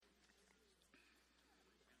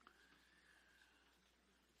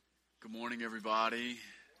Good morning, everybody.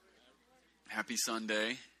 Happy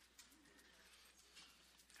Sunday.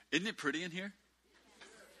 Isn't it pretty in here?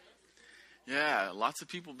 Yeah, lots of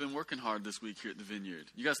people have been working hard this week here at the Vineyard.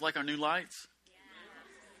 You guys like our new lights?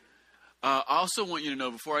 I also want you to know,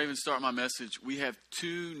 before I even start my message, we have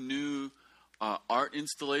two new art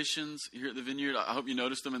installations here at the Vineyard. I hope you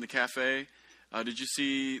noticed them in the cafe. Did you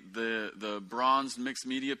see the bronze mixed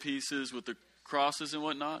media pieces with the crosses and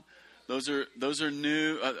whatnot? Those are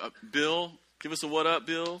new. Bill, give us a what up,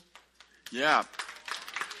 Bill. Yeah.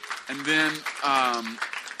 And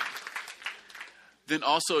then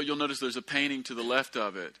also you'll notice there's a painting to the left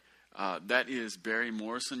of it. That is Barry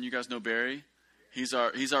Morrison. You guys know Barry? He's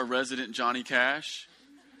our resident Johnny Cash.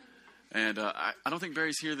 And I don't think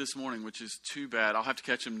Barry's here this morning, which is too bad. I'll have to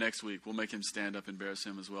catch him next week. We'll make him stand up and embarrass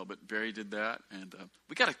him as well. But Barry did that. And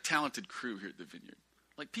we got a talented crew here at the Vineyard.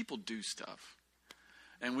 Like, people do stuff.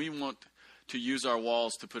 And we want to use our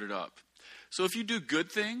walls to put it up. So if you do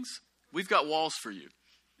good things, we've got walls for you.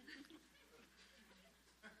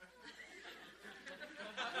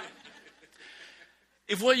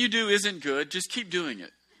 If what you do isn't good, just keep doing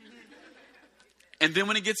it. And then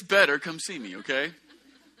when it gets better, come see me, okay?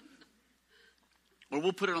 Or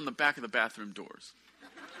we'll put it on the back of the bathroom doors.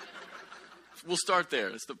 We'll start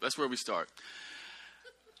there. That's where we start.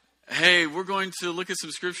 Hey, we're going to look at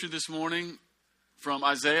some scripture this morning from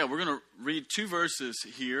Isaiah. We're going to read two verses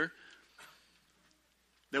here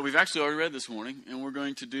that we've actually already read this morning. And we're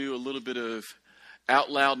going to do a little bit of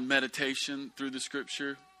out loud meditation through the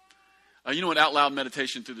scripture. You know what out loud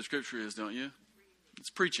meditation through the scripture is, don't you?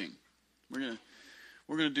 It's preaching. We're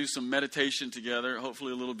going to do some meditation together,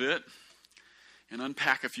 hopefully a little bit, and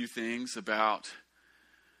unpack a few things about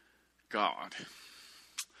God.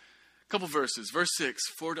 A couple verses. Verse 6,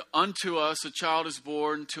 "For unto us a child is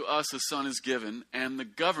born, to us a son is given, and the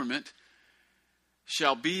government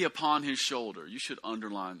shall be upon his shoulder." You should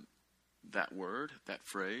underline that word, that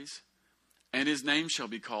phrase. "And his name shall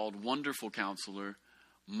be called Wonderful Counselor,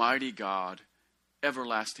 Mighty God,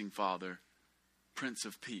 Everlasting Father, Prince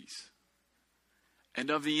of Peace. And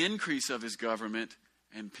of the increase of his government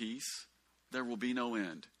and peace, there will be no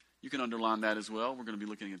end." You can underline that as well. We're going to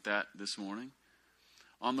be looking at that this morning.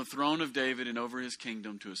 "On the throne of David and over his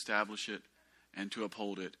kingdom, to establish it and to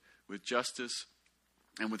uphold it with justice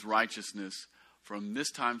and with righteousness from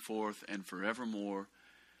this time forth and forevermore.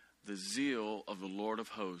 The zeal of the Lord of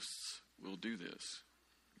hosts will do this."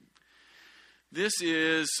 This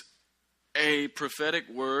is a prophetic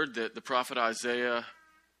word that the prophet Isaiah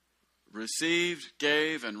received,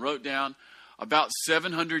 gave, and wrote down about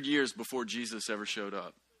 700 years before Jesus ever showed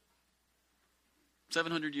up.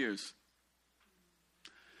 700 years.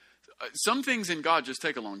 Some things in God just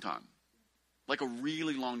take a long time. Like a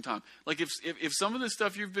really long time. Like if some of the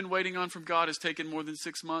stuff you've been waiting on from God has taken more than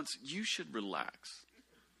 6 months, you should relax.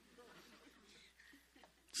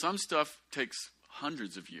 Some stuff takes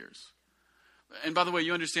hundreds of years. And by the way,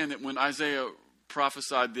 you understand that when Isaiah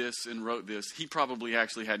prophesied this and wrote this, he probably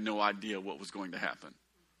actually had no idea what was going to happen.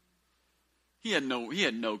 He had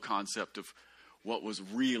no concept of what was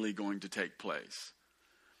really going to take place.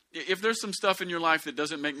 If there's some stuff in your life that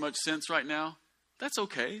doesn't make much sense right now, that's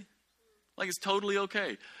okay. Like, it's totally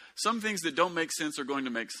okay. Some things that don't make sense are going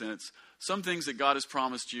to make sense. Some things that God has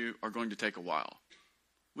promised you are going to take a while.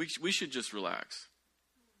 We should just relax.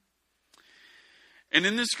 And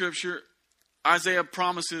in this scripture, Isaiah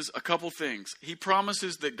promises a couple things. He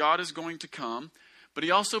promises that God is going to come, but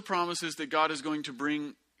he also promises that God is going to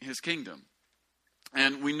bring his kingdom.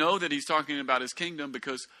 And we know that he's talking about his kingdom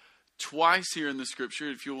because twice here in the scripture,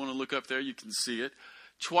 if you want to look up there, you can see it.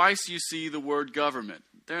 Twice you see the word government.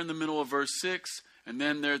 There in the middle of verse 6, and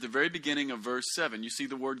then there at the very beginning of verse 7, you see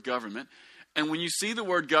the word government. And when you see the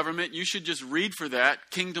word government, you should just read for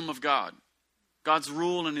that kingdom of God. God's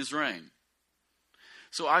rule and his reign.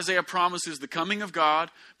 So Isaiah promises the coming of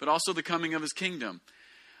God, but also the coming of his kingdom.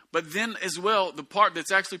 But then as well, the part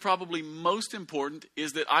that's actually probably most important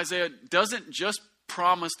is that Isaiah doesn't just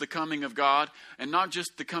promise the coming of God and not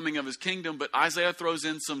just the coming of his kingdom, but Isaiah throws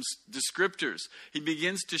in some descriptors. He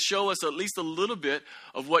begins to show us at least a little bit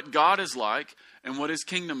of what God is like and what his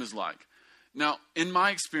kingdom is like. Now, in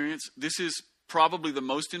my experience, this is probably the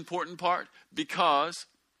most important part because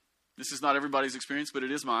this is not everybody's experience, but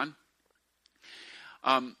it is mine.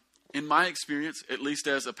 In my experience, at least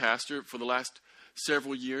as a pastor for the last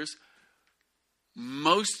several years,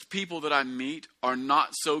 most people that I meet are not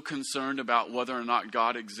so concerned about whether or not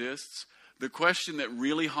God exists. The question that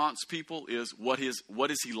really haunts people is, what is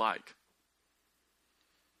he like?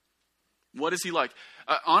 What is he like?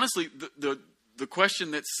 Honestly, the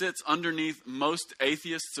question that sits underneath most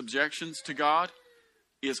atheists' objections to God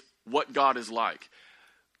is, what God is like.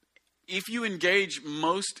 If you engage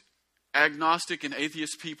most agnostic and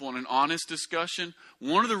atheist people in an honest discussion,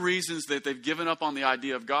 one of the reasons that they've given up on the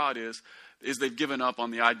idea of God is they've given up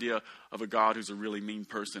on the idea of a God who's a really mean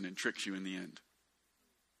person and tricks you in the end.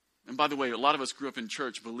 And by the way, a lot of us grew up in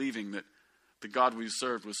church believing that the God we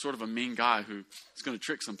served was sort of a mean guy who was going to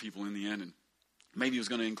trick some people in the end, and maybe he was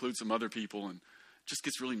going to include some other people, and just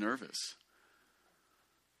gets really nervous.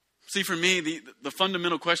 See, for me, the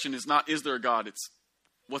fundamental question is not, is there a God? It's,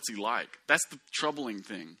 what's he like? That's the troubling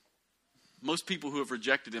thing. Most people who have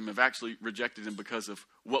rejected him have actually rejected him because of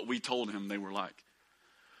what we told him they were like.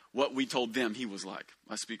 What we told them he was like.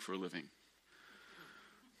 I speak for a living.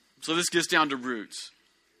 So this gets down to roots.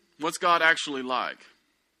 What's God actually like?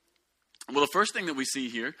 Well, the first thing that we see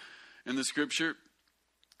here in the scripture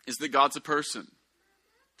is that God's a person.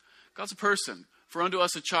 God's a person. For unto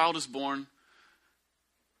us a child is born,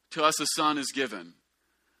 to us a son is given.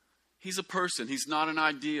 He's a person. He's not an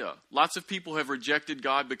idea. Lots of people have rejected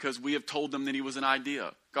God because we have told them that he was an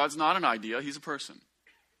idea. God's not an idea. He's a person.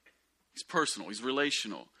 He's personal. He's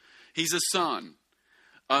relational. He's a son,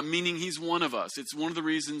 meaning he's one of us. It's one of the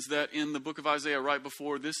reasons that in the book of Isaiah, right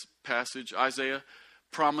before this passage, Isaiah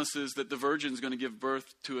promises that the virgin is going to give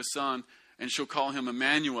birth to a son, and she'll call him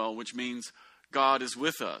Emmanuel, which means God is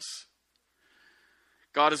with us.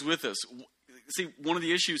 God is with us. See, one of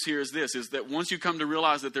the issues here is this, is that once you come to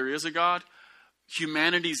realize that there is a God,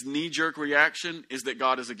 humanity's knee-jerk reaction is that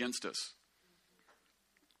God is against us.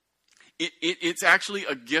 It's actually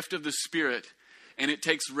a gift of the Spirit, and it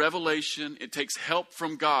takes revelation, it takes help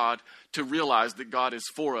from God to realize that God is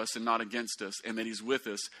for us and not against us, and that he's with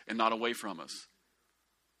us and not away from us.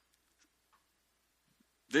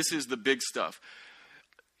 This is the big stuff.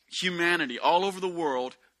 Humanity all over the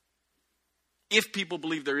world, if people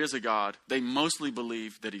believe there is a God, they mostly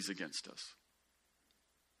believe that he's against us.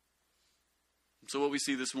 So what we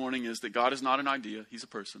see this morning is that God is not an idea. He's a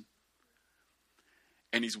person.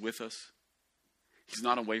 And he's with us. He's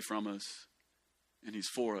not away from us. And he's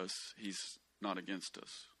for us. He's not against us.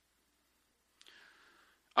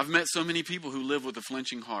 I've met so many people who live with a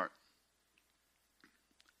flinching heart.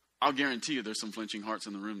 I'll guarantee you there's some flinching hearts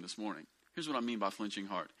in the room this morning. Here's what I mean by flinching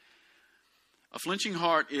heart. A flinching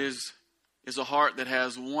heart is a heart that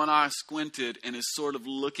has one eye squinted and is sort of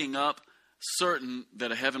looking up, certain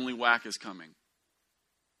that a heavenly whack is coming.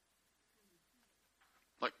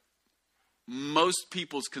 Like, most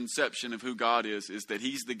people's conception of who God is that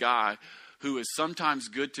he's the guy who is sometimes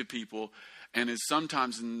good to people and is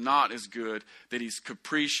sometimes not as good, that he's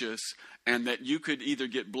capricious, and that you could either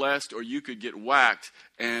get blessed or you could get whacked,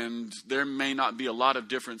 and there may not be a lot of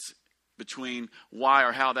difference between why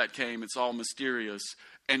or how that came. It's all mysterious.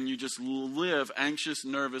 And you just live anxious,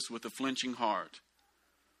 nervous, with a flinching heart.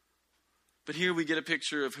 But here we get a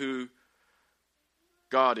picture of who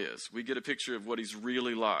God is. We get a picture of what he's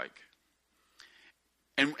really like.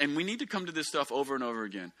 And we need to come to this stuff over and over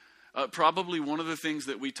again. Probably one of the things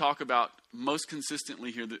that we talk about most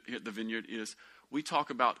consistently here at the Vineyard is we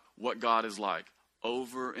talk about what God is like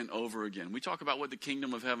over and over again. We talk about what the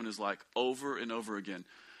kingdom of heaven is like over and over again.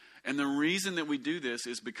 And the reason that we do this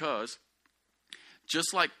is because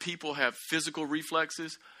just like people have physical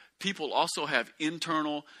reflexes, people also have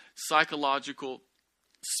internal, psychological,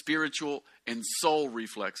 spiritual, and soul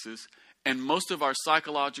reflexes. And most of our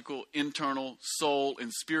psychological, internal, soul,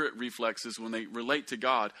 and spirit reflexes, when they relate to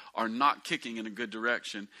God, are not kicking in a good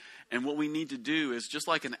direction. And what we need to do is, just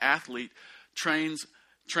like an athlete trains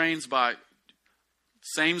by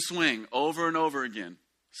same swing over and over again,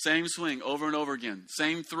 same swing over and over again,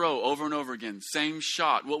 same throw over and over again, same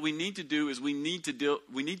shot. What we need to do is we need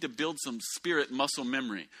to build some spirit muscle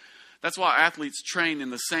memory. That's why athletes train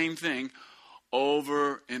in the same thing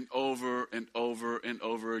over and over and over and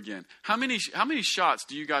over again. How many shots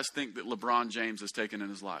do you guys think that LeBron James has taken in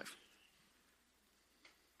his life?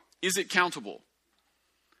 Is it countable?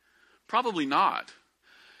 Probably not.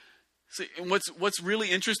 See, and what's really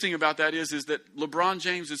interesting about that is that LeBron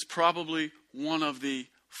James is probably one of the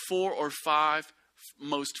 4 or 5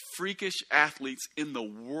 most freakish athletes in the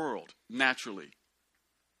world, naturally.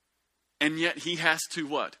 And yet he has to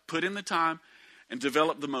what? Put in the time and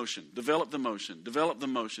develop the motion, develop the motion, develop the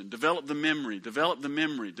motion, develop the memory, develop the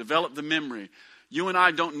memory, develop the memory. You and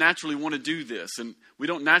I don't naturally want to do this, and we're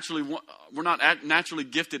not naturally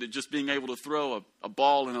gifted at just being able to throw a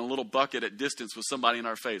ball in a little bucket at distance with somebody in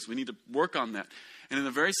our face. We need to work on that. And in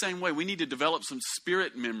the very same way, we need to develop some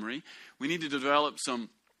spirit memory. We need to develop some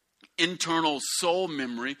internal soul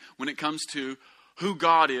memory when it comes to who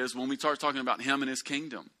God is when we start talking about him and his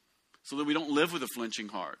kingdom. So that we don't live with a flinching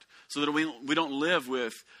heart. So that we don't live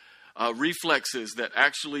with reflexes that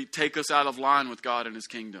actually take us out of line with God and his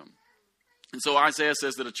kingdom. And so Isaiah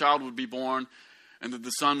says that a child would be born and that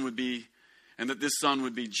this son would be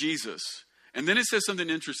Jesus. And then it says something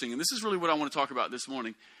interesting, and this is really what I want to talk about this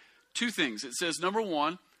morning. Two things. It says, number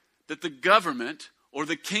one, that the government or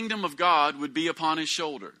the kingdom of God would be upon his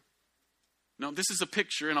shoulder. Now, this is a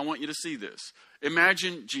picture, and I want you to see this.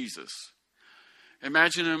 Imagine Jesus.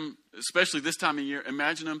 Imagine him, especially this time of year,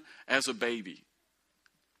 imagine him as a baby.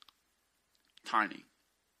 Tiny.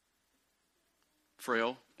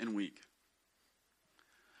 Frail and weak.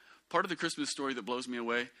 Part of the Christmas story that blows me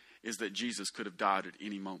away is that Jesus could have died at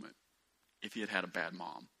any moment if he had had a bad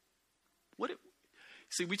mom.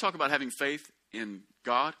 See, we talk about having faith in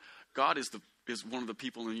God. God is one of the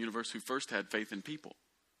people in the universe who first had faith in people.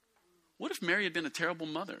 What if Mary had been a terrible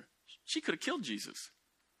mother? She could have killed Jesus.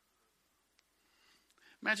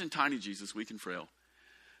 Imagine tiny Jesus, weak and frail.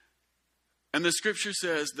 And the scripture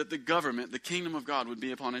says that the government, the kingdom of God, would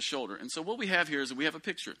be upon his shoulder. And so what we have here is we have a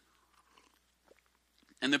picture.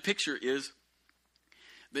 And the picture is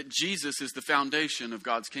that Jesus is the foundation of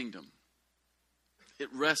God's kingdom. It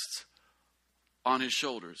rests on his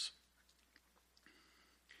shoulders.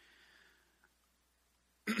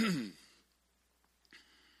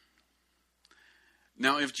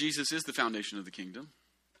 Now, if Jesus is the foundation of the kingdom,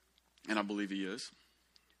 and I believe he is,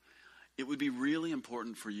 it would be really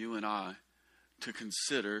important for you and I to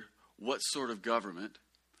consider what sort of government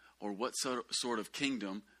or what sort of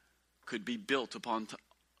kingdom could be built upon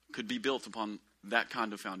that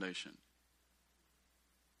kind of foundation.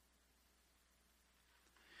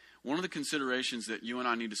 One of the considerations that you and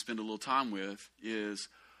I need to spend a little time with is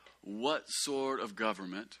what sort of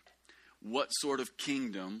government, what sort of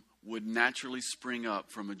kingdom would naturally spring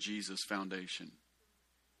up from a Jesus foundation.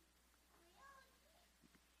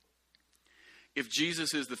 If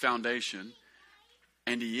Jesus is the foundation,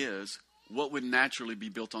 and he is, what would naturally be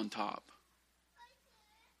built on top?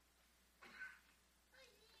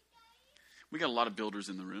 We got a lot of builders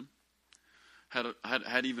in the room.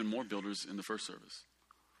 Had even more builders in the first service.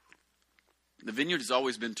 The Vineyard has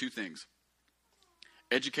always been two things: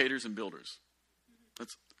 educators and builders.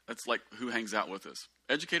 That's like who hangs out with us.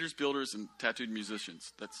 Educators, builders, and tattooed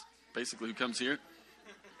musicians. That's basically who comes here.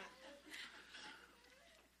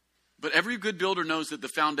 But every good builder knows that the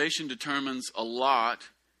foundation determines a lot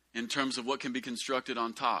in terms of what can be constructed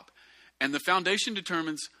on top. And the foundation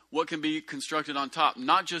determines what can be constructed on top,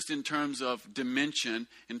 not just in terms of dimension,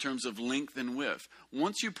 in terms of length and width.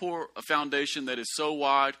 Once you pour a foundation that is so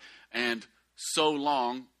wide and so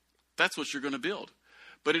long, that's what you're going to build.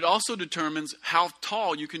 But it also determines how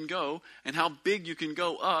tall you can go and how big you can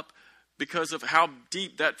go up because of how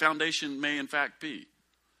deep that foundation may in fact be.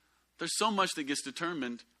 There's so much that gets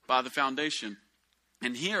determined by the foundation.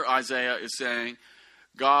 And here Isaiah is saying,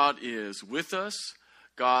 God is with us,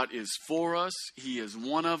 God is for us, he is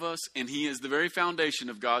one of us, and he is the very foundation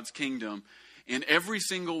of God's kingdom. In every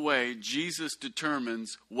single way, Jesus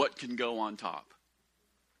determines what can go on top.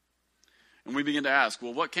 And we begin to ask,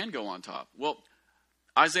 well, what can go on top? Well,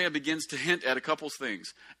 Isaiah begins to hint at a couple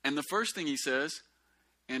things. And the first thing he says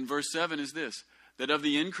in verse 7 is this: that of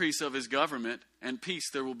the increase of his government and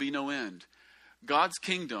peace there will be no end. God's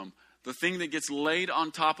kingdom, the thing that gets laid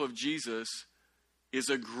on top of Jesus, is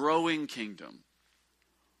a growing kingdom.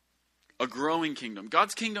 A growing kingdom.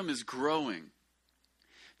 God's kingdom is growing.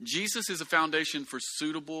 Jesus is a foundation for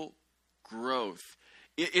suitable growth.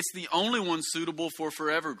 It's the only one suitable for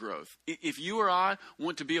forever growth. If you or I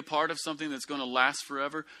want to be a part of something that's going to last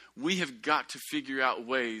forever, we have got to figure out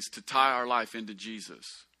ways to tie our life into Jesus.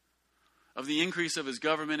 Of the increase of his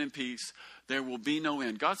government and peace, there will be no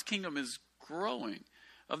end. God's kingdom is growing.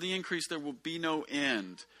 Of the increase, there will be no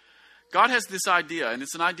end. God has this idea, and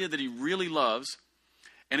it's an idea that he really loves.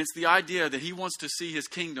 And it's the idea that he wants to see his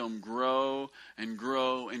kingdom grow and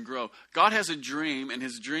grow and grow. God has a dream, and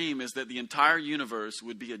his dream is that the entire universe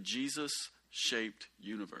would be a Jesus-shaped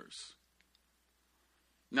universe.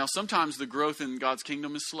 Now, sometimes the growth in God's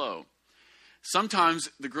kingdom is slow. Sometimes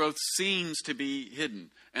the growth seems to be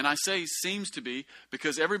hidden. And I say seems to be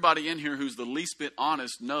because everybody in here who's the least bit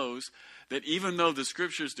honest knows that even though the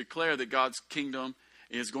scriptures declare that God's kingdom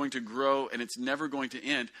is going to grow and it's never going to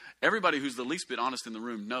end, everybody who's the least bit honest in the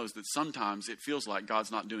room knows that sometimes it feels like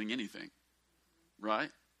God's not doing anything. Right?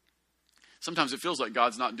 Sometimes it feels like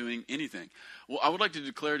God's not doing anything. Well, I would like to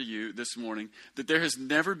declare to you this morning that there has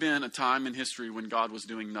never been a time in history when God was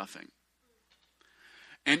doing nothing.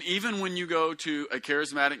 And even when you go to a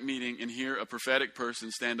charismatic meeting and hear a prophetic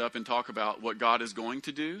person stand up and talk about what God is going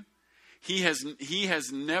to do, he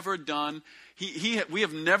has never done We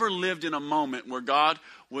have never lived in a moment where God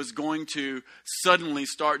was going to suddenly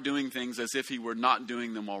start doing things as if he were not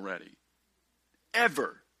doing them already.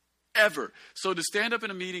 Ever. So to stand up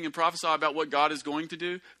in a meeting and prophesy about what God is going to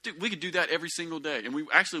do, dude, we could do that every single day. And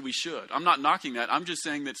we should. I'm not knocking that. I'm just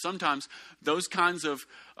saying that sometimes those kinds of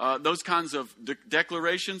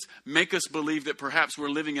declarations make us believe that perhaps we're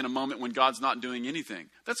living in a moment when God's not doing anything.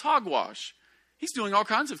 That's hogwash. He's doing all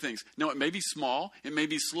kinds of things. No, it may be small, it may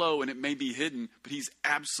be slow, and it may be hidden, but he's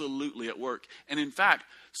absolutely at work. And in fact,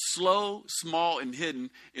 slow, small, and hidden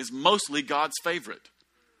is mostly God's favorite.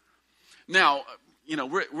 Now,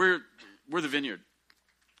 we're the Vineyard.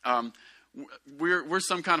 We're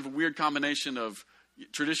some kind of a weird combination of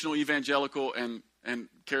traditional evangelical and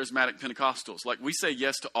charismatic Pentecostals. Like, we say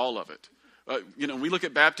yes to all of it. We look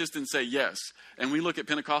at Baptists and say yes, and we look at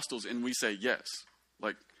Pentecostals and we say yes.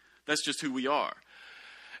 Like, that's just who we are.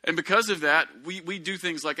 And because of that, we do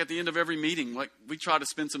things like at the end of every meeting, like we try to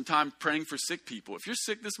spend some time praying for sick people. If you're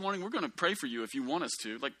sick this morning, we're going to pray for you if you want us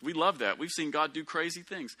to. Like, we love that. We've seen God do crazy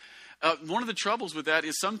things. One of the troubles with that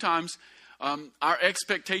is sometimes our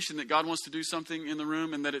expectation that God wants to do something in the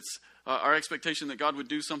room, and that it's our expectation that God would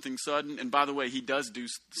do something sudden. And by the way, he does do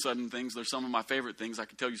sudden things. They're some of my favorite things. I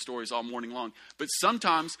could tell you stories all morning long. But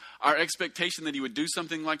sometimes our expectation that he would do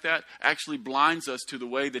something like that actually blinds us to the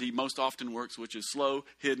way that he most often works, which is slow,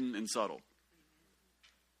 hidden, and subtle.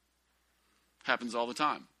 Happens all the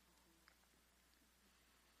time.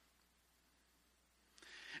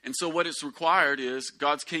 And so what it's required is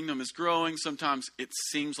God's kingdom is growing. Sometimes it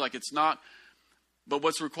seems like it's not. But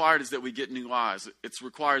what's required is that we get new eyes. It's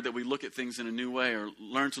required that we look at things in a new way or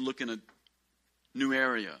learn to look in a new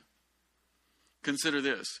area. Consider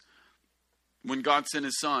this. When God sent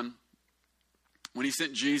his son, when he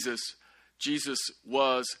sent Jesus, Jesus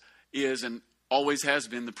is, and always has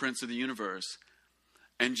been the Prince of the universe.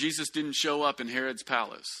 And Jesus didn't show up in Herod's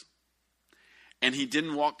palace. And he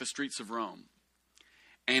didn't walk the streets of Rome.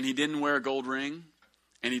 And he didn't wear a gold ring.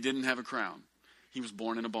 And he didn't have a crown. He was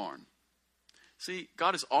born in a barn. See,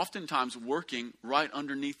 God is oftentimes working right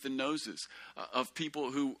underneath the noses of people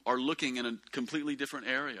who are looking in a completely different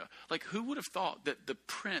area. Like, who would have thought that the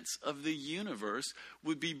Prince of the universe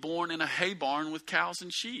would be born in a hay barn with cows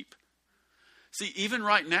and sheep? See, even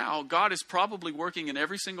right now, God is probably working in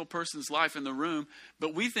every single person's life in the room,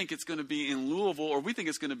 but we think it's going to be in Louisville or we think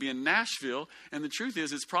it's going to be in Nashville. And the truth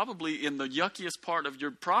is, it's probably in the yuckiest part of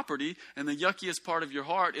your property and the yuckiest part of your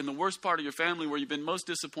heart, in the worst part of your family where you've been most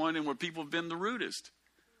disappointed and where people have been the rudest.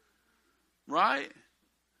 Right?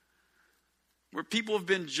 Where people have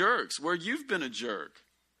been jerks, where you've been a jerk.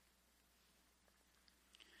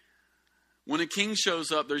 When a king shows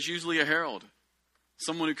up, there's usually a herald.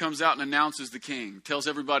 Someone who comes out and announces the king, tells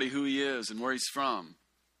everybody who he is and where he's from.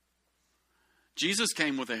 Jesus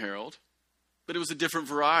came with a herald, but it was a different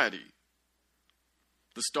variety.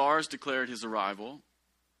 The stars declared his arrival,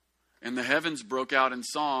 and the heavens broke out in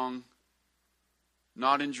song,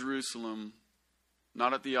 not in Jerusalem,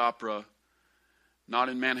 not at the opera, not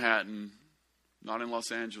in Manhattan, not in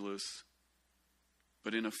Los Angeles,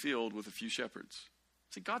 but in a field with a few shepherds.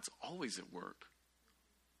 See, God's always at work.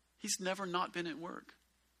 He's never not been at work.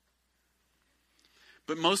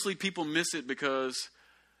 But mostly people miss it because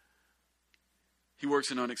he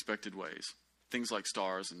works in unexpected ways. Things like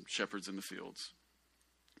stars and shepherds in the fields.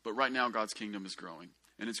 But right now, God's kingdom is growing.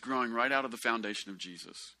 And it's growing right out of the foundation of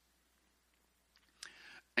Jesus.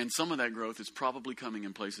 And some of that growth is probably coming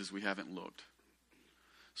in places we haven't looked.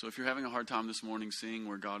 So if you're having a hard time this morning seeing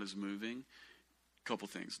where God is moving, a couple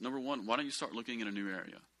things. Number one, why don't you start looking in a new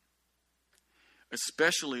area?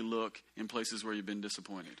 Especially look in places where you've been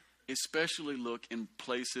disappointed. Especially look in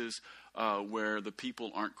places where the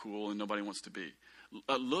people aren't cool and nobody wants to be.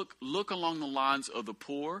 Look along the lines of the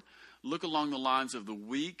poor. Look along the lines of the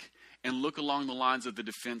weak. And look along the lines of the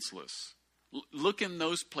defenseless. Look in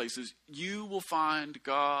those places. You will find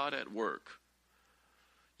God at work.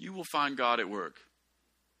 You will find God at work.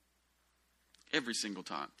 Every single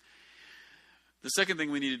time. The second thing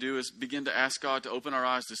we need to do is begin to ask God to open our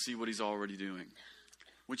eyes to see what he's already doing.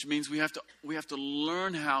 Which means we have to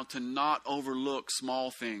learn how to not overlook small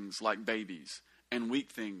things like babies and weak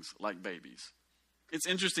things like babies. It's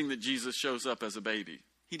interesting that Jesus shows up as a baby.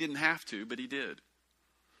 He didn't have to, but he did.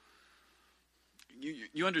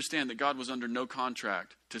 You understand that God was under no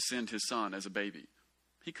contract to send his son as a baby.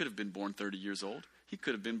 He could have been born 30 years old. He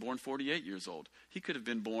could have been born 48 years old. He could have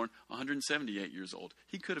been born 178 years old.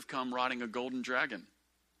 He could have come riding a golden dragon.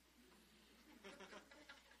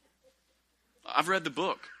 I've read the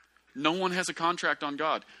book. No one has a contract on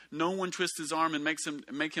God. No one twists his arm and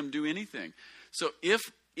make him do anything. So if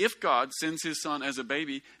if God sends his son as a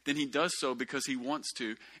baby, then he does so because he wants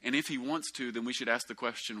to. And if he wants to, then we should ask the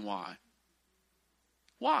question, why?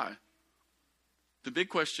 Why? The big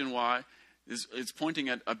question why is pointing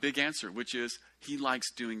at a big answer, which is he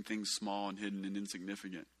likes doing things small and hidden and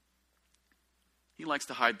insignificant. He likes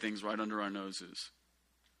to hide things right under our noses.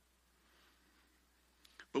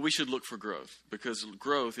 But we should look for growth, because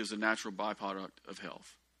growth is a natural byproduct of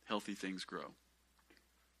health. Healthy things grow.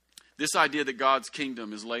 This idea that God's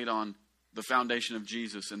kingdom is laid on the foundation of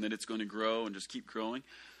Jesus and that it's going to grow and just keep growing,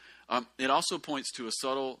 it also points to a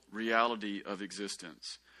subtle reality of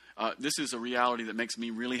existence. This is a reality that makes me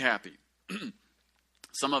really happy.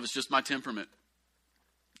 Some of it's just my temperament.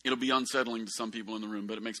 It'll be unsettling to some people in the room,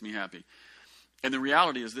 but it makes me happy. And the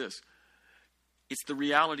reality is this. It's the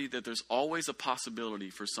reality that there's always a possibility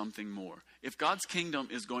for something more. If God's kingdom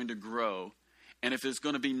is going to grow, and if there's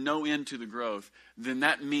going to be no end to the growth, then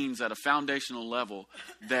that means at a foundational level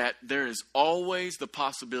that there is always the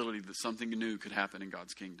possibility that something new could happen in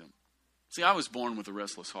God's kingdom. See, I was born with a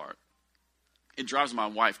restless heart. It drives my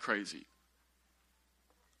wife crazy.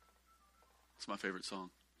 It's my favorite song.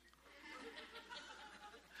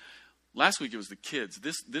 Last week it was the kids.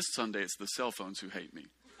 This Sunday it's the cell phones who hate me.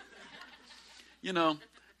 You know,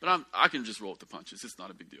 but I can just roll with the punches. It's not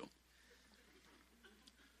a big deal.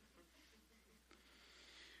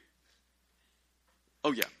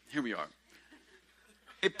 Oh yeah, here we are.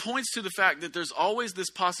 It points to the fact that there's always this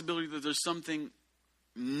possibility that there's something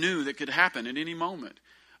new that could happen at any moment.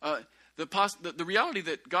 The reality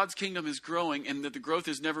that God's kingdom is growing and that the growth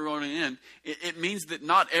is never going to end, it means that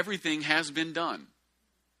not everything has been done.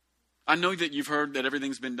 I know that you've heard that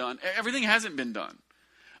everything's been done. Everything hasn't been done.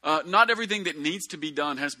 Not everything that needs to be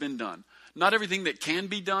done has been done. Not everything that can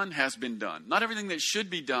be done has been done. Not everything that should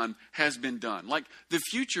be done has been done. Like, the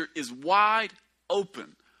future is wide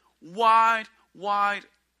open. Wide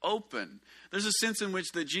open. There's a sense in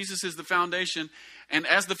which that Jesus is the foundation, and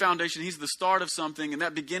as the foundation, he's the start of something, and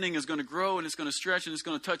that beginning is going to grow, and it's going to stretch, and it's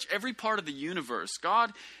going to touch every part of the universe.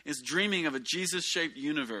 God is dreaming of a Jesus-shaped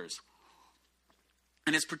universe.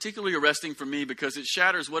 And it's particularly arresting for me because it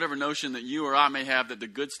shatters whatever notion that you or I may have that the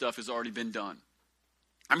good stuff has already been done.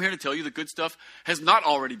 I'm here to tell you the good stuff has not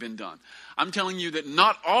already been done. I'm telling you that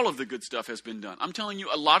not all of the good stuff has been done. I'm telling you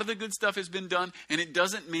a lot of the good stuff has been done, and it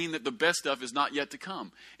doesn't mean that the best stuff is not yet to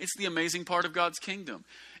come. It's the amazing part of God's kingdom.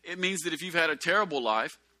 It means that if you've had a terrible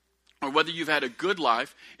life, or whether you've had a good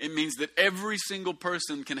life, it means that every single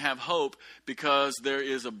person can have hope because there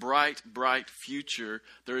is a bright future.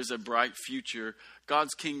 There is a bright future.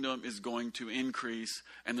 God's kingdom is going to increase,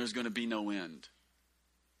 and there's going to be no end.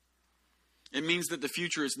 It means that the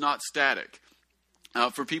future is not static.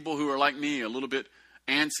 For people who are like me, a little bit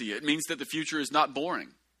antsy, it means that the future is not boring.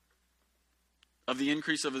 Of the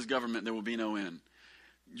increase of his government, there will be no end.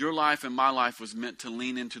 Your life and my life was meant to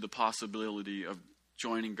lean into the possibility of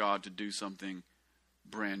joining God to do something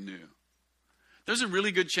brand new. There's a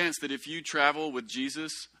really good chance that if you travel with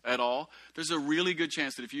Jesus at all, there's a really good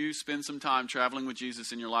chance that if you spend some time traveling with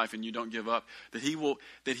Jesus in your life and you don't give up, that he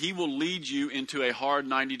will lead you into a hard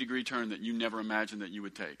 90-degree turn that you never imagined that you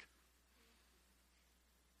would take.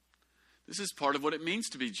 This is part of what it means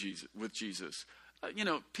to be with Jesus.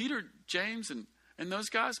 Peter, James, and those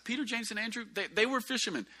guys, Peter, James, and Andrew, they were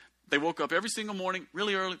fishermen. They woke up every single morning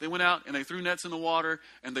really early. They went out and they threw nets in the water,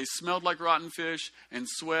 and they smelled like rotten fish and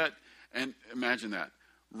sweat. And imagine that.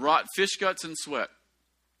 Fish guts and sweat.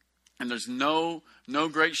 And there's no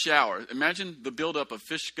great shower. Imagine the buildup of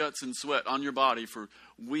fish guts and sweat on your body for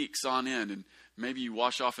weeks on end. And maybe you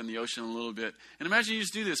wash off in the ocean a little bit. And imagine you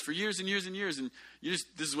just do this for years and years and years. And this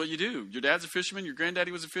is what you do. Your dad's a fisherman. Your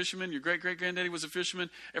granddaddy was a fisherman. Your great-great-granddaddy was a fisherman.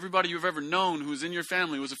 Everybody you've ever known who's in your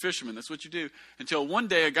family was a fisherman. That's what you do. Until one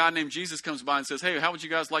day a guy named Jesus comes by and says, hey, how would you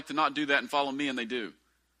guys like to not do that and follow me? And they do.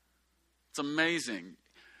 It's amazing.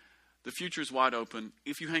 The future is wide open.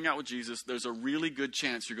 If you hang out with Jesus, there's a really good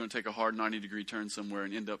chance you're going to take a hard 90-degree turn somewhere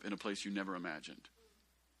and end up in a place you never imagined.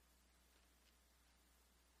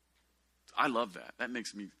 I love that. That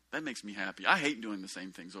makes me happy. I hate doing the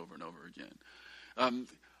same things over and over again.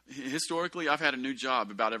 Historically, I've had a new job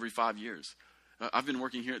about every 5 years. I've been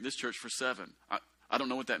working here at this church for 7. I don't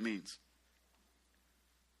know what that means.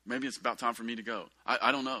 Maybe it's about time for me to go.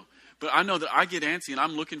 I don't know. But I know that I get antsy and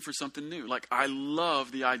I'm looking for something new. Like, I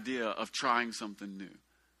love the idea of trying something new.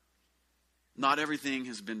 Not everything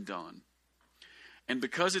has been done. And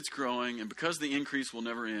because it's growing and because the increase will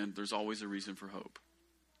never end, there's always a reason for hope.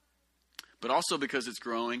 But also because it's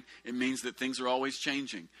growing, it means that things are always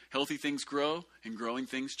changing. Healthy things grow and growing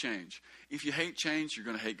things change. If you hate change, you're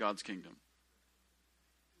going to hate God's kingdom.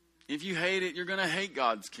 If you hate it, you're going to hate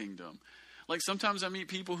God's kingdom. Like sometimes I meet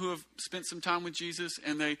people who have spent some time with Jesus,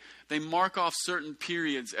 and they mark off certain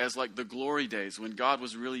periods as like the glory days when God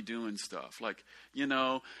was really doing stuff. Like,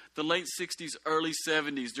 the late 60s, early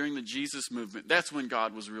 70s during the Jesus movement. That's when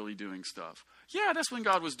God was really doing stuff. Yeah, that's when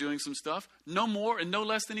God was doing some stuff. No more and no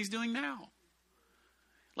less than he's doing now.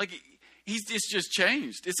 Like, it's just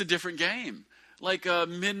changed. It's a different game. Like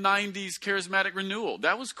mid-90s charismatic renewal.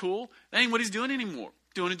 That was cool. That ain't what he's doing anymore.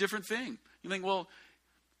 Doing a different thing. You think, well,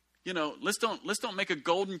 let's don't make a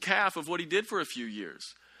golden calf of what he did for a few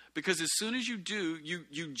years. Because as soon as you do,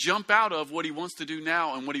 you jump out of what he wants to do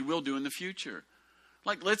now and what he will do in the future.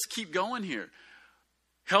 Like, let's keep going here.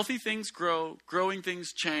 Healthy things grow, growing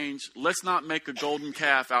things change. Let's not make a golden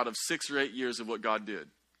calf out of 6 or 8 years of what God did.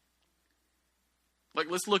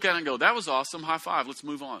 Like, let's look at it and go, that was awesome, high five, let's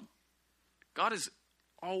move on. God is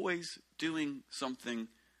always doing something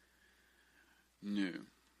new.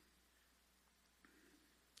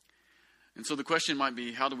 And so the question might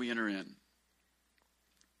be, how do we enter in?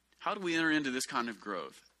 How do we enter into this kind of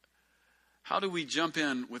growth? How do we jump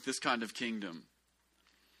in with this kind of kingdom?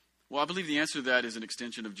 Well, I believe the answer to that is an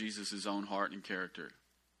extension of Jesus' own heart and character.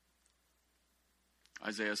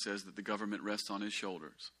 Isaiah says that the government rests on his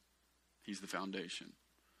shoulders. He's the foundation.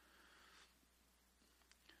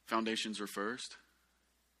 Foundations are first,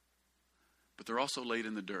 but they're also laid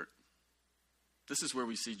in the dirt. This is where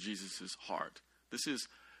we see Jesus' heart. This is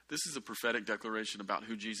a prophetic declaration about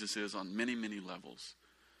who Jesus is on many, many levels.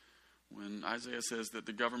 When Isaiah says that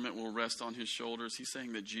the government will rest on his shoulders, he's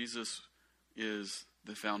saying that Jesus is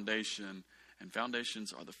the foundation, and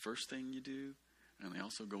foundations are the first thing you do, and they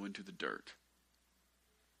also go into the dirt.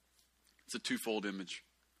 It's a twofold image.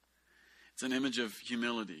 It's an image of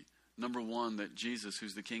humility. Number one, that Jesus,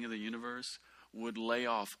 who's the King of the universe, would lay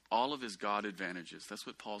off all of his God advantages. That's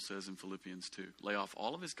what Paul says in Philippians 2. Lay off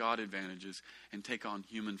all of his God advantages and take on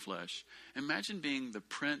human flesh. Imagine being the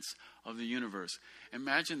Prince of the universe.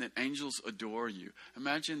 Imagine that angels adore you.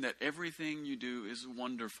 Imagine that everything you do is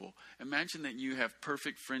wonderful. Imagine that you have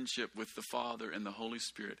perfect friendship with the Father and the Holy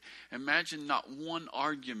Spirit. Imagine not one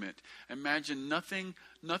argument. Imagine nothing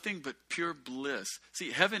but pure bliss.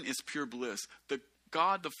 See, heaven is pure bliss.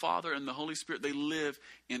 God, the Father, and the Holy Spirit, they live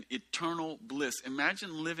in eternal bliss.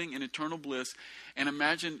 Imagine living in eternal bliss, and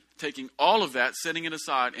imagine taking all of that, setting it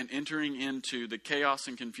aside, and entering into the chaos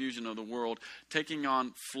and confusion of the world, taking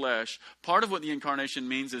on flesh. Part of what the incarnation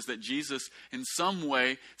means is that Jesus, in some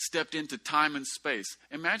way, stepped into time and space.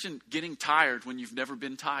 Imagine getting tired when you've never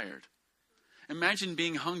been tired. Imagine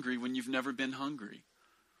being hungry when you've never been hungry.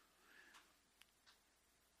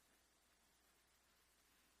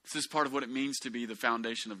 This is part of what it means to be the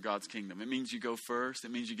foundation of God's kingdom. It means you go first.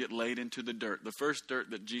 It means you get laid into the dirt. The first dirt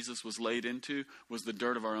that Jesus was laid into was the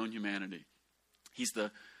dirt of our own humanity. He's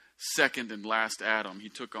the second and last Adam. He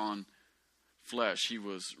took on flesh. He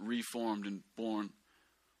was reformed and born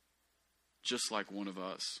just like one of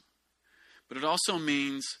us. But it also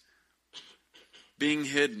means being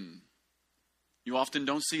hidden. You often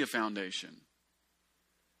don't see a foundation.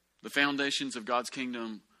 The foundations of God's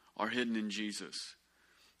kingdom are hidden in Jesus.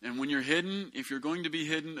 And when you're hidden, if you're going to be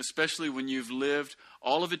hidden, especially when you've lived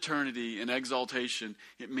all of eternity in exaltation,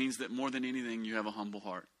 it means that more than anything, you have a humble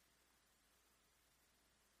heart.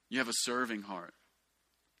 You have a serving heart.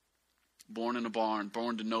 Born in a barn,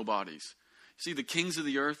 born to nobodies. See, the kings of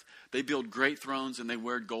the earth, they build great thrones and they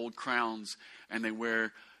wear gold crowns and they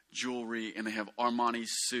wear jewelry and they have Armani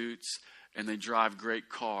suits and they drive great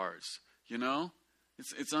cars. You know?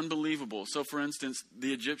 It's unbelievable. So, for instance,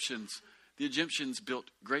 the Egyptians built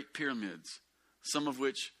great pyramids, some of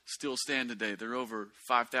which still stand today. They're over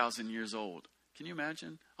 5,000 years old. Can you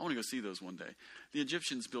imagine? I want to go see those one day. The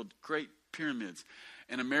Egyptians built great pyramids.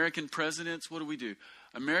 And American presidents, what do?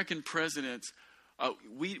 American presidents,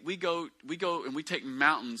 we go and we take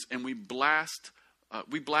mountains and we blast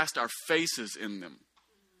our faces in them.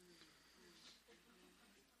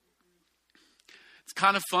 It's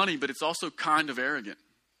kind of funny, but it's also kind of arrogant.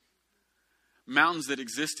 Mountains that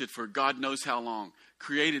existed for God knows how long,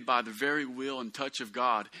 created by the very will and touch of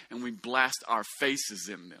God, and we blast our faces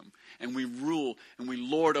in them. And we rule and we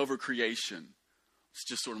lord over creation. It's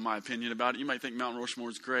just sort of my opinion about it. You might think Mount Rushmore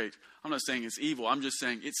is great. I'm not saying it's evil. I'm just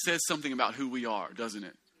saying it says something about who we are, doesn't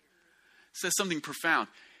it? It says something profound.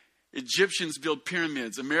 Egyptians build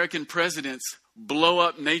pyramids. American presidents blow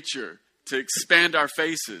up nature to expand our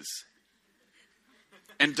faces.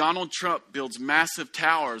 And Donald Trump builds massive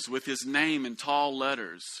towers with his name in tall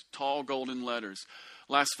letters, tall golden letters.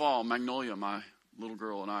 Last fall, Magnolia, my little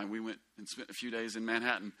girl, and I, we went and spent a few days in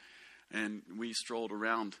Manhattan, and we strolled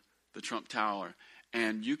around the Trump Tower.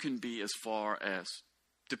 And you can be as far as,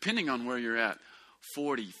 depending on where you're at,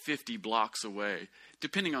 40, 50 blocks away,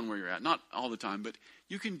 depending on where you're at. Not all the time, but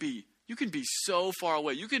you can be so far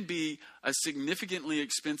away. You can be a significantly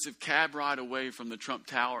expensive cab ride away from the Trump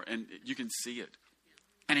Tower, and you can see it.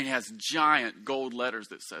 And it has giant gold letters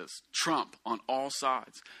that says Trump on all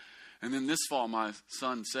sides. And then this fall, my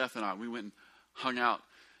son Seth and I, we went and hung out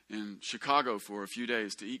in Chicago for a few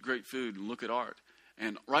days to eat great food and look at art.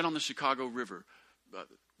 And right on the Chicago River,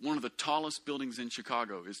 one of the tallest buildings in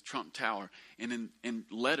Chicago is Trump Tower. And in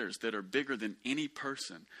letters that are bigger than any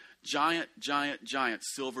person, giant, giant, giant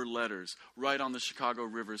silver letters right on the Chicago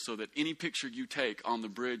River, so that any picture you take on the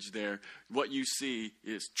bridge there, what you see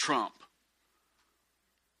is Trump.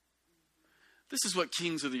 This is what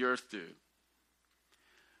kings of the earth do.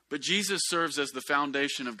 But Jesus serves as the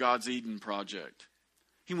foundation of God's Eden project.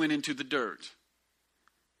 He went into the dirt,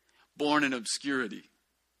 born in obscurity,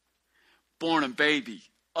 born a baby,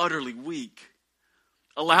 utterly weak,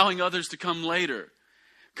 allowing others to come later,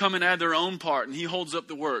 come and add their own part, and he holds up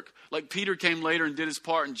the work. Like Peter came later and did his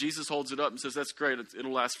part, and Jesus holds it up and says, that's great,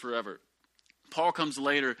 it'll last forever. Paul comes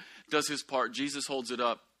later, does his part, Jesus holds it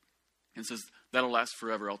up and says, that'll last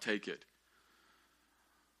forever, I'll take it.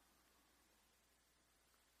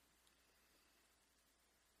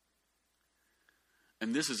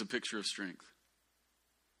 And this is a picture of strength.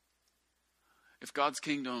 If God's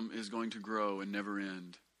kingdom is going to grow and never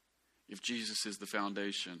end, if Jesus is the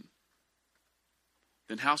foundation,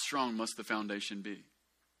 then how strong must the foundation be?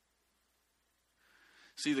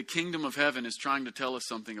 See, the kingdom of heaven is trying to tell us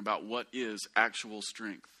something about what is actual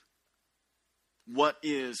strength. What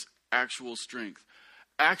is actual strength?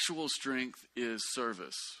 Actual strength is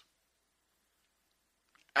service.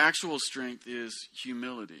 Actual strength is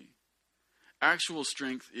humility. Actual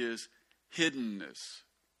strength is hiddenness.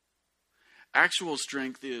 Actual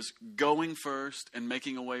strength is going first and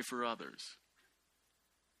making a way for others.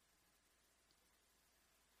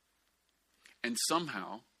 And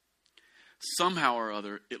somehow or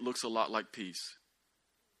other, it looks a lot like peace.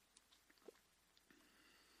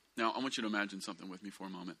 Now, I want you to imagine something with me for a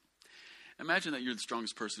moment. Imagine that you're the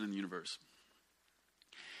strongest person in the universe.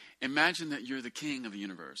 Imagine that you're the king of the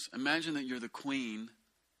universe. Imagine that you're the queen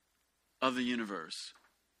of the universe.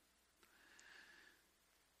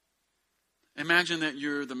 Imagine that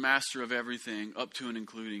you're the master of everything, up to and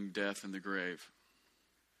including death and the grave.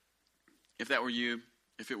 If that were you,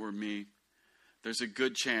 if it were me, there's a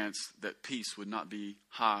good chance that peace would not be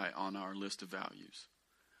high on our list of values.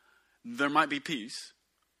 There might be peace,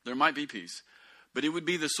 but it would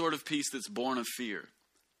be the sort of peace that's born of fear,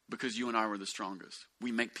 because you and I were the strongest.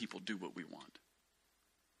 We make people do what we want.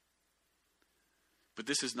 But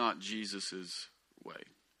this is not Jesus' way.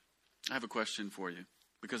 I have a question for you,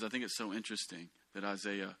 because I think it's so interesting that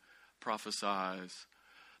Isaiah prophesies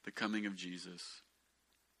the coming of Jesus,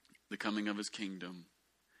 the coming of his kingdom,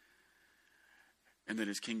 and that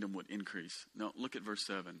his kingdom would increase. Now, look at verse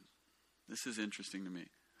 7. This is interesting to me.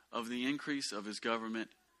 Of the increase of his government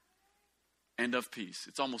and of peace.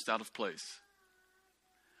 It's almost out of place.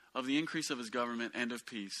 Of the increase of his government and of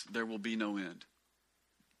peace, there will be no end.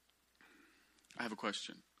 I have a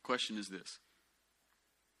question. The question is this.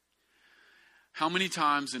 How many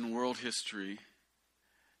times in world history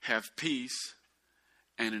have peace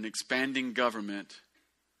and an expanding government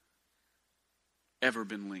ever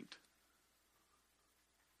been linked?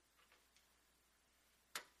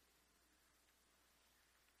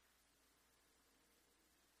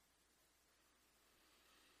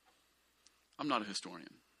 I'm not a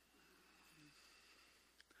historian.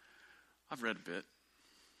 I've read a bit,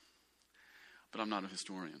 but I'm not a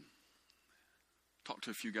historian. Talked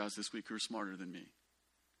to a few guys this week who are smarter than me.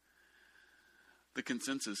 The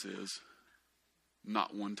consensus is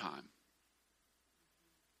not one time.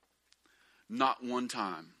 Not one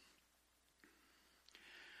time.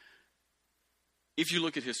 If you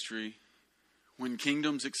look at history, when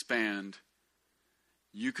kingdoms expand,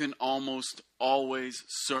 you can almost always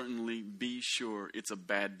certainly be sure it's a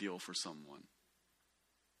bad deal for someone.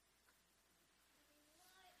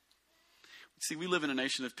 See, we live in a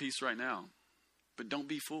nation of peace right now, but don't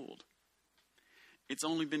be fooled. It's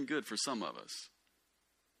only been good for some of us.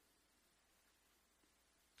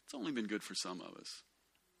 It's only been good for some of us.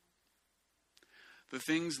 The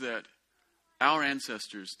things that our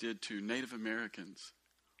ancestors did to Native Americans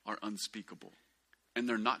are unspeakable, and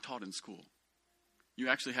they're not taught in school. You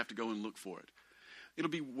actually have to go and look for it. It'll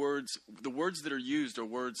be words, the words that are used are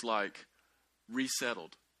words like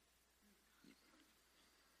resettled.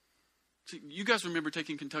 See, you guys remember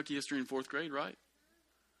taking Kentucky history in 4th grade, right?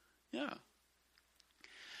 Yeah.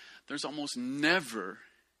 There's almost never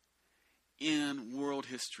in world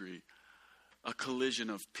history a collision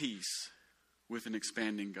of peace with an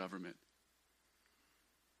expanding government.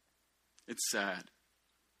 It's sad.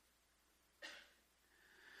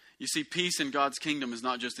 You see, peace in God's kingdom is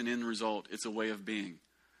not just an end result, it's a way of being.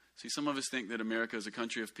 See, some of us think that America is a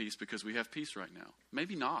country of peace because we have peace right now.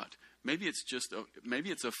 Maybe not. Maybe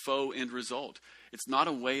it's a faux end result. It's not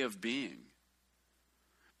a way of being.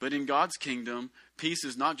 But in God's kingdom, peace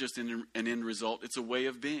is not just an end result, it's a way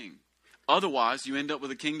of being. Otherwise, you end up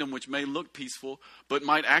with a kingdom which may look peaceful, but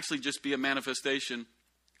might actually just be a manifestation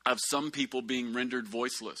of some people being rendered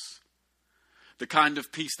voiceless. The kind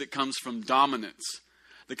of peace that comes from dominance.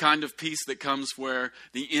 The kind of peace that comes where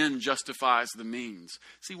the end justifies the means.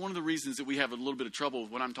 See, one of the reasons that we have a little bit of trouble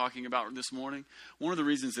with what I'm talking about this morning, one of the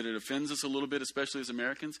reasons that it offends us a little bit, especially as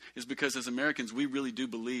Americans, is because as Americans, we really do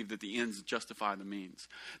believe that the ends justify the means.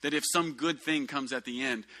 That if some good thing comes at the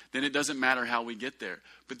end, then it doesn't matter how we get there.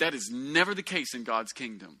 But that is never the case in God's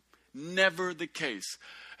kingdom. Never the case.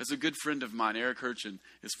 As a good friend of mine, Eric Hirchin,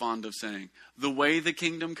 is fond of saying, the way the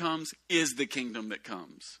kingdom comes is the kingdom that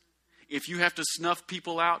comes. If you have to snuff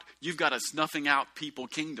people out, you've got a snuffing out people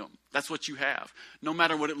kingdom. That's what you have. No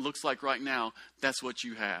matter what it looks like right now, that's what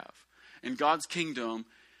you have. And God's kingdom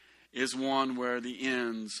is one where the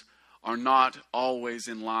ends are not always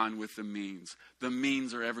in line with the means. The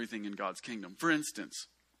means are everything in God's kingdom. For instance,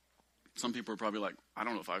 some people are probably like, I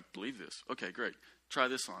don't know if I believe this. Okay, great. Try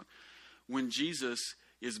this on. When Jesus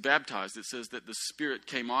is baptized, it says that the Spirit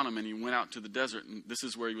came on him and he went out to the desert. And this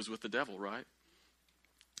is where he was with the devil, right?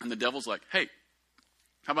 And the devil's like, hey,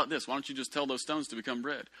 how about this? Why don't you just tell those stones to become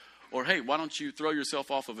bread? Or, hey, why don't you throw yourself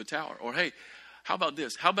off of a tower? Or, hey, how about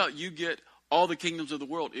this? How about you get all the kingdoms of the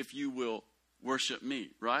world if you will worship me,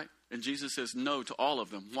 right? And Jesus says no to all of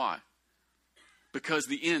them. Why? Because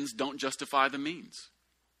the ends don't justify the means.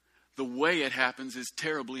 The way it happens is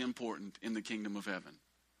terribly important in the kingdom of heaven.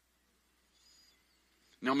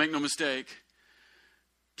 Now, make no mistake,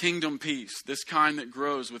 kingdom peace, this kind that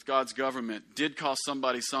grows with God's government, did cost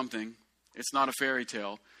somebody something. It's not a fairy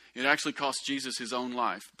tale. It actually cost Jesus his own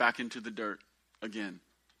life back into the dirt again.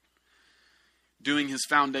 Doing his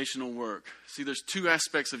foundational work. See, there's two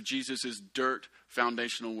aspects of Jesus' dirt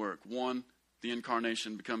foundational work. One, the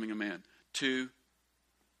incarnation, becoming a man. Two,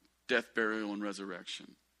 death, burial, and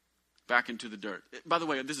resurrection. Back into the dirt. By the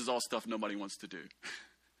way, this is all stuff nobody wants to do.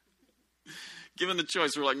 Given the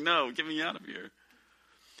choice, we're like, no, get me out of here.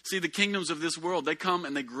 See, the kingdoms of this world, they come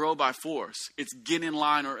and they grow by force. It's get in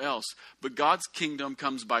line or else. But God's kingdom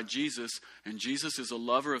comes by Jesus, and Jesus is a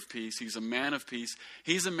lover of peace. He's a man of peace.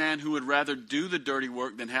 He's a man who would rather do the dirty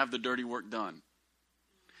work than have the dirty work done.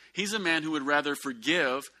 He's a man who would rather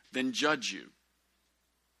forgive than judge you.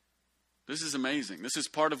 This is amazing. This is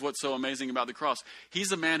part of what's so amazing about the cross.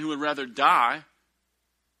 He's a man who would rather die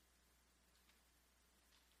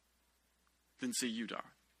than see you die.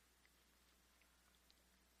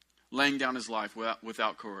 Laying down his life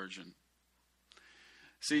without coercion.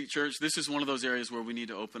 See, church, this is one of those areas where we need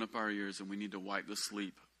to open up our ears and we need to wipe the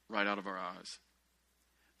sleep right out of our eyes.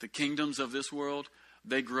 The kingdoms of this world,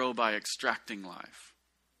 they grow by extracting life.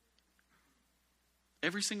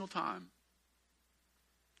 Every single time.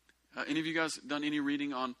 Any of you guys done any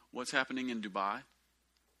reading on what's happening in Dubai?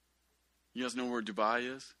 You guys know where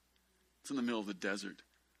Dubai is? It's in the middle of the desert.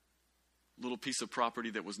 Little piece of property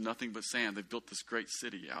that was nothing but sand. They've built this great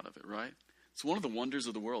city out of it, right? It's one of the wonders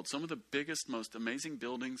of the world. Some of the biggest, most amazing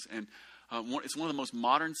buildings, and it's one of the most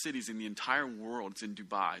modern cities in the entire world. It's in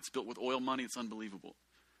Dubai. It's built with oil money. It's unbelievable.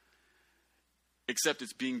 Except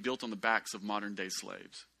it's being built on the backs of modern-day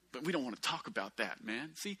slaves. But we don't want to talk about that,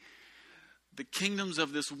 man. See, the kingdoms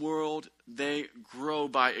of this world, they grow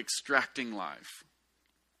by extracting life.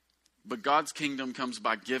 But God's kingdom comes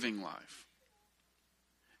by giving life.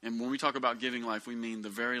 And when we talk about giving life, we mean the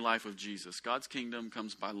very life of Jesus. God's kingdom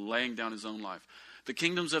comes by laying down his own life. The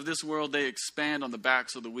kingdoms of this world, they expand on the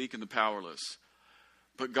backs of the weak and the powerless.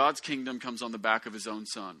 But God's kingdom comes on the back of his own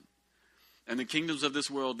son. And the kingdoms of this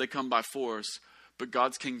world, they come by force, but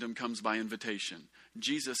God's kingdom comes by invitation.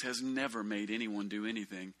 Jesus has never made anyone do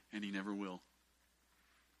anything, and he never will.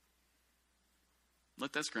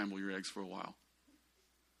 Let that scramble your eggs for a while.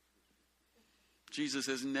 Jesus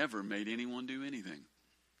has never made anyone do anything.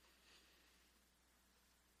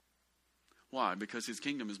 Why? Because his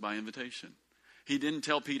kingdom is by invitation. He didn't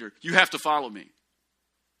tell Peter, you have to follow me.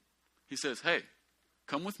 He says, hey,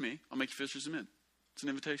 come with me. I'll make you fishers of men. It's an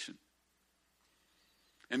invitation.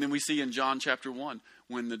 And then we see in John chapter 1,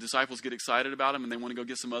 when the disciples get excited about him and they want to go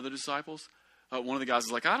get some other disciples, one of the guys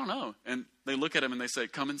is like, I don't know. And they look at him and they say,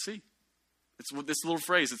 come and see. It's this little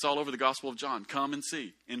phrase. It's all over the Gospel of John. Come and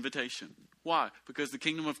see. Invitation. Why? Because the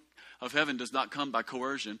kingdom of heaven does not come by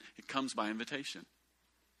coercion. It comes by invitation.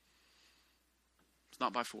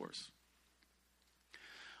 not by force.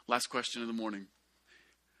 Last question of the morning.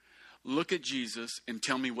 Look at Jesus and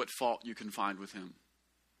tell me what fault you can find with him.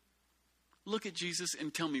 Look at Jesus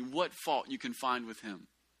and tell me what fault you can find with him.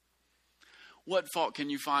 What fault can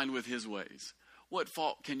you find with his ways? What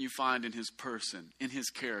fault can you find in his person, in his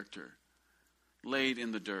character, laid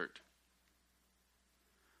in the dirt?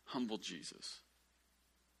 Humble Jesus.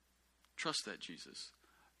 Trust that Jesus.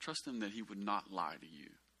 Trust him that he would not lie to you.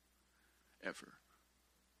 Ever.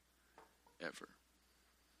 Ever.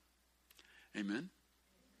 Amen?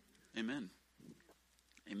 Amen.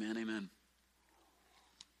 Amen, amen.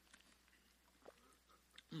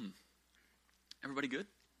 Everybody good?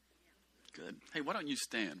 Good. Hey, why don't you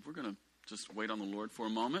stand? We're going to just wait on the Lord for a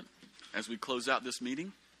moment as we close out this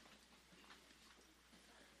meeting.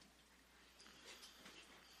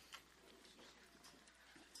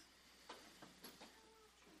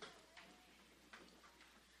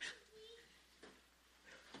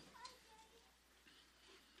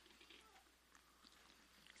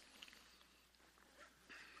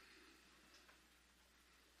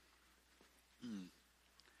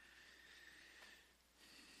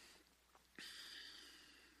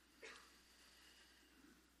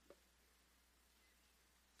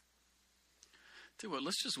 Tell you what,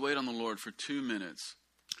 let's just wait on the Lord for 2 minutes.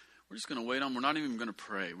 We're just going to wait on. We're not even going to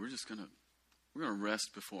pray. We're going to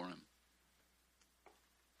rest before him.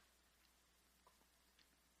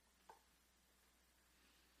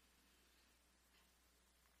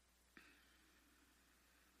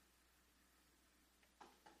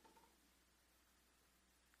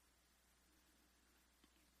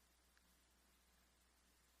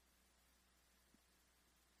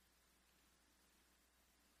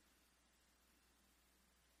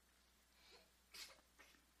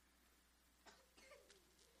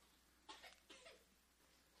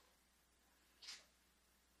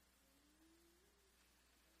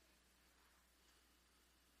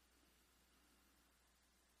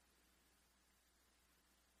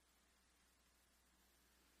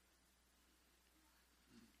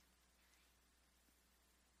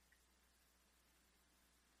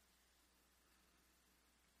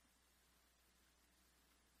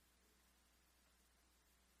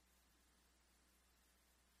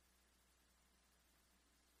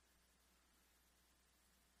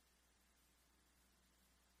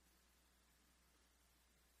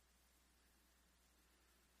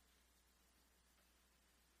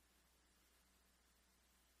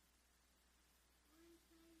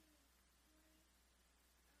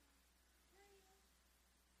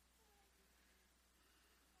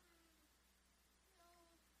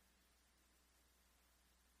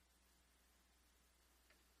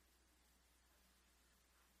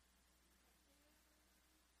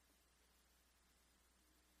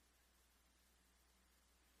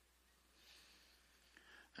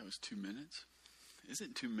 That was 2 minutes.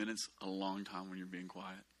 Isn't 2 minutes a long time when you're being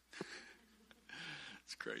quiet?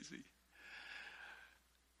 It's crazy.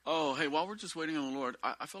 Oh, hey, while we're just waiting on the Lord,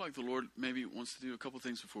 I feel like the Lord maybe wants to do a couple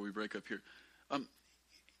things before we break up here.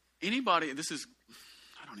 Anybody,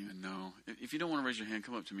 I don't even know. If you don't want to raise your hand,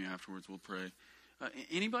 come up to me afterwards. We'll pray.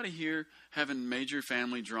 Anybody here having major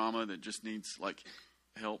family drama that just needs,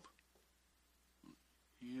 help?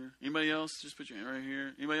 Here. Anybody else? Just put your hand right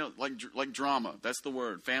here. Anybody else? Like drama. That's the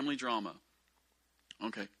word. Family drama.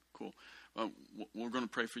 Okay, cool. We're going to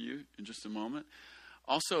pray for you in just a moment.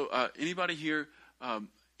 Also, anybody here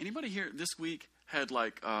this week had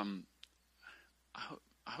I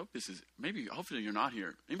hope this is, hopefully you're not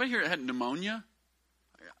here. Anybody here had pneumonia?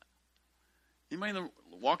 Anybody in the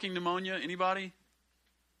walking pneumonia? Anybody?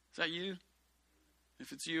 Is that you?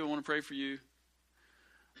 If it's you, I want to pray for you.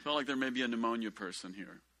 I felt like there may be a pneumonia person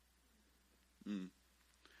here.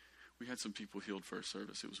 We had some people healed first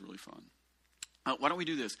service. It was really fun. Why don't we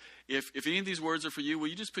do this? If any of these words are for you, will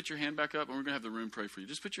you just put your hand back up and we're going to have the room pray for you.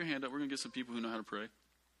 Just put your hand up. We're going to get some people who know how to pray.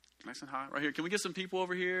 Nice and high. Right here. Can we get some people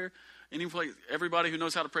over here? Everybody who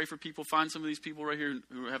knows how to pray for people, find some of these people right here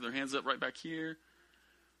who have their hands up right back here.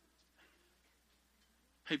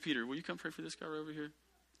 Hey, Peter, will you come pray for this guy right over here?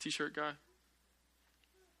 T-shirt guy?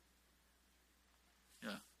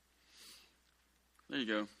 Yeah. There you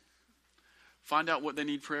go. Find out what they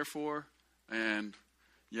need prayer for, and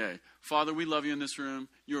yay. Father, we love you in this room.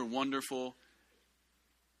 You're wonderful.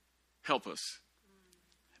 Help us.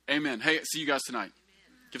 Amen. Hey, see you guys tonight.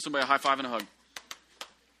 Give somebody a high five and a hug.